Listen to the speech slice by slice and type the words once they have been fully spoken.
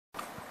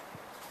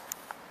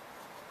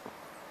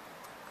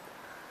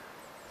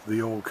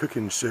The old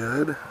cooking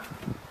shed.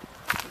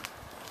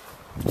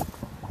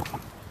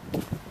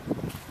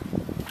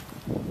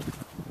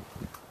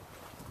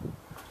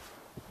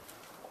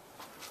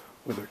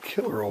 With a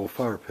killer old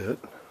fire pit.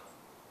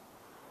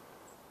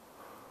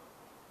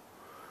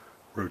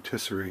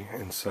 Rotisserie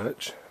and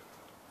such.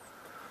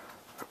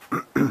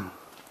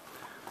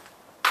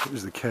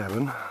 Here's the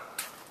cabin.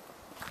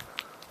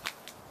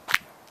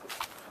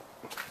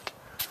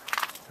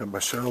 Got my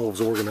shelves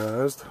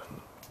organized.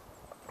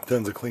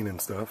 Tons of cleaning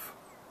stuff.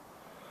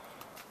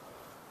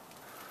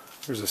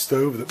 There's a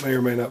stove that may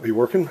or may not be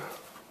working,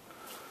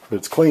 but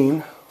it's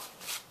clean.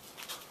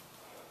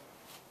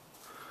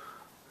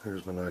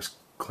 There's my nice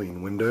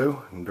clean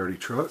window and dirty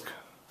truck.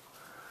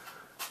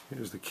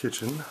 Here's the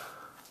kitchen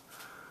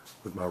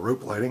with my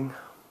rope lighting,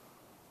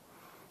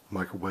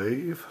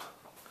 microwave,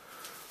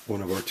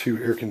 one of our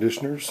 2 air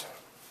conditioners.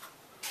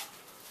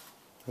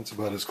 That's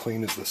about as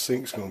clean as the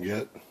sink's gonna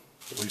get,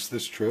 at least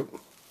this trip.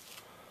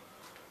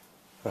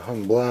 I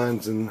hung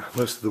blinds in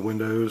most of the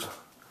windows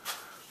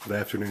for the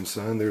afternoon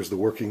sun. There's the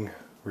working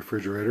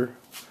refrigerator.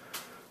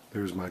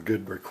 There's my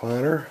good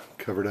recliner,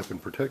 covered up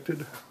and protected.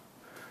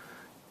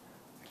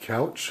 The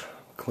couch,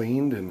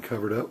 cleaned and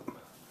covered up.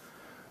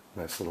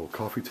 Nice little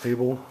coffee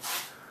table.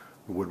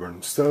 The wood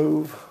burning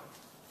stove.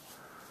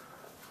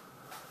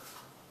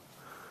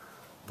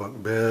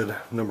 Bunk bed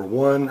number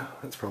 1.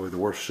 That's probably the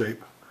worst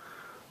shape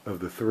of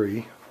the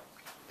 3.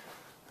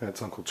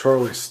 That's Uncle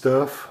Charlie's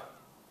stuff.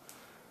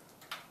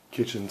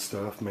 Kitchen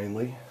stuff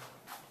mainly.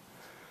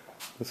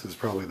 This is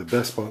probably the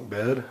best bunk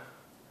bed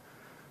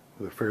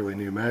with a fairly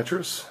new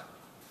mattress.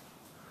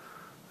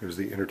 There's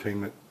the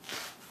entertainment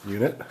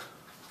unit.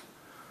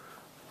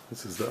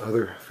 This is the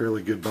other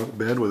fairly good bunk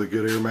bed with a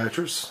good air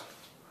mattress.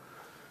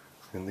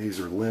 And these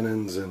are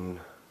linens and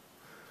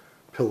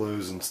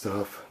pillows and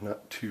stuff.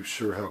 Not too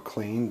sure how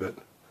clean, but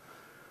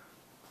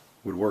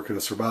would work in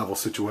a survival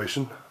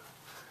situation.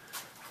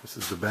 This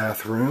is the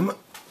bathroom.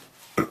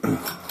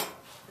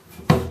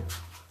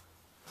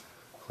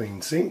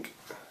 Clean sink,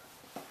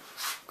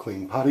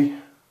 clean potty,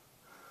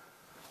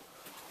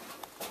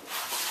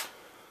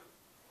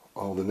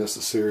 all the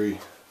necessary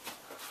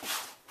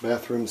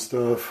bathroom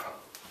stuff,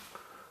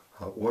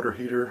 hot water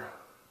heater,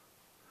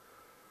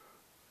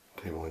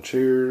 table and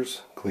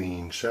chairs,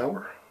 clean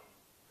shower.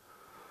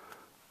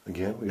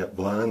 Again, we got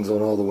blinds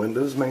on all the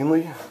windows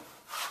mainly.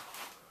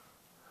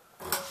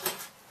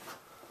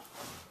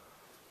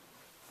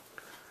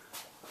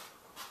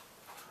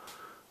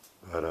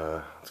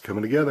 But it's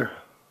coming together.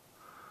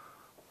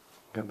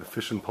 Got the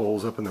fishing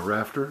poles up in the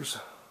rafters.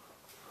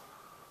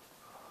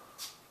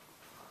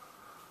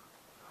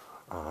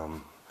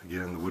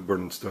 Again, the wood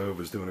burning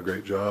stove is doing a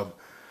great job.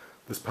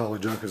 This pile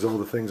of junk is all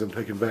the things I'm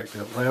taking back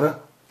to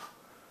Atlanta.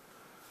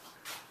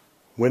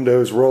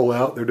 Windows roll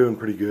out, they're doing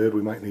pretty good.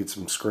 We might need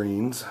some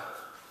screens.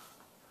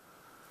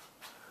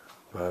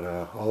 But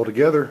all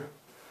together,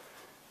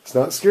 it's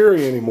not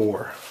scary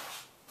anymore.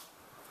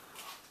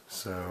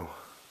 So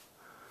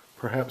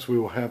perhaps we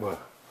will have a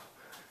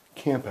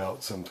camp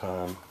out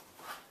sometime.